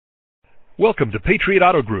Welcome to Patriot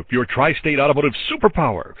Auto Group, your tri-state automotive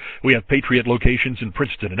superpower. We have Patriot locations in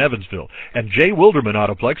Princeton and Evansville, and J. Wilderman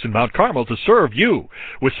Autoplex in Mount Carmel to serve you.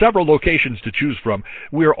 With several locations to choose from,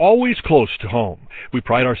 we are always close to home. We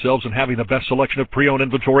pride ourselves in having the best selection of pre-owned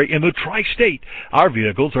inventory in the tri-state. Our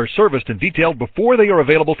vehicles are serviced and detailed before they are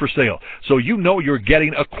available for sale, so you know you're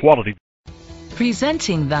getting a quality.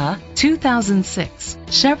 Presenting the 2006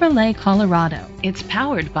 Chevrolet Colorado. It's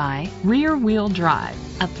powered by rear-wheel drive,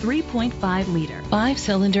 a 3.5-liter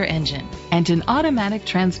 5-cylinder engine, and an automatic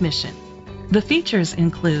transmission. The features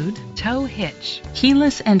include tow hitch,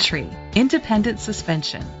 keyless entry, independent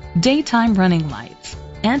suspension, daytime running lights,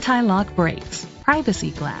 anti-lock brakes,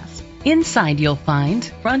 privacy glass. Inside you'll find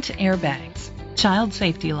front airbags, child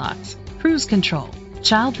safety locks, cruise control,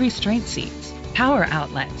 child restraint seats, power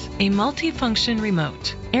outlets, a multi-function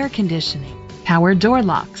remote, air conditioning, power door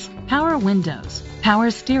locks, power windows, power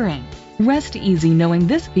steering. Rest easy knowing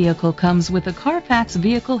this vehicle comes with a Carfax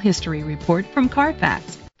Vehicle History Report from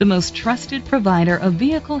Carfax, the most trusted provider of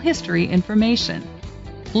vehicle history information.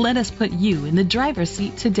 Let us put you in the driver's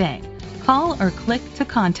seat today. Call or click to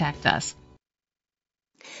contact us.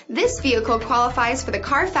 This vehicle qualifies for the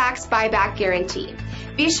Carfax buyback guarantee.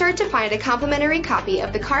 Be sure to find a complimentary copy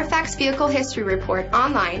of the Carfax Vehicle History Report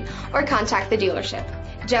online or contact the dealership.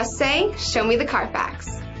 Just say, "Show me the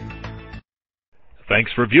Carfax."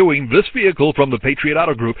 Thanks for viewing this vehicle from the Patriot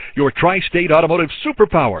Auto Group, your tri-state automotive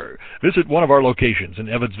superpower. Visit one of our locations in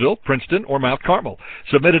Evansville, Princeton, or Mount Carmel.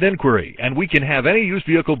 Submit an inquiry, and we can have any used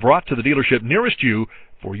vehicle brought to the dealership nearest you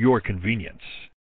for your convenience.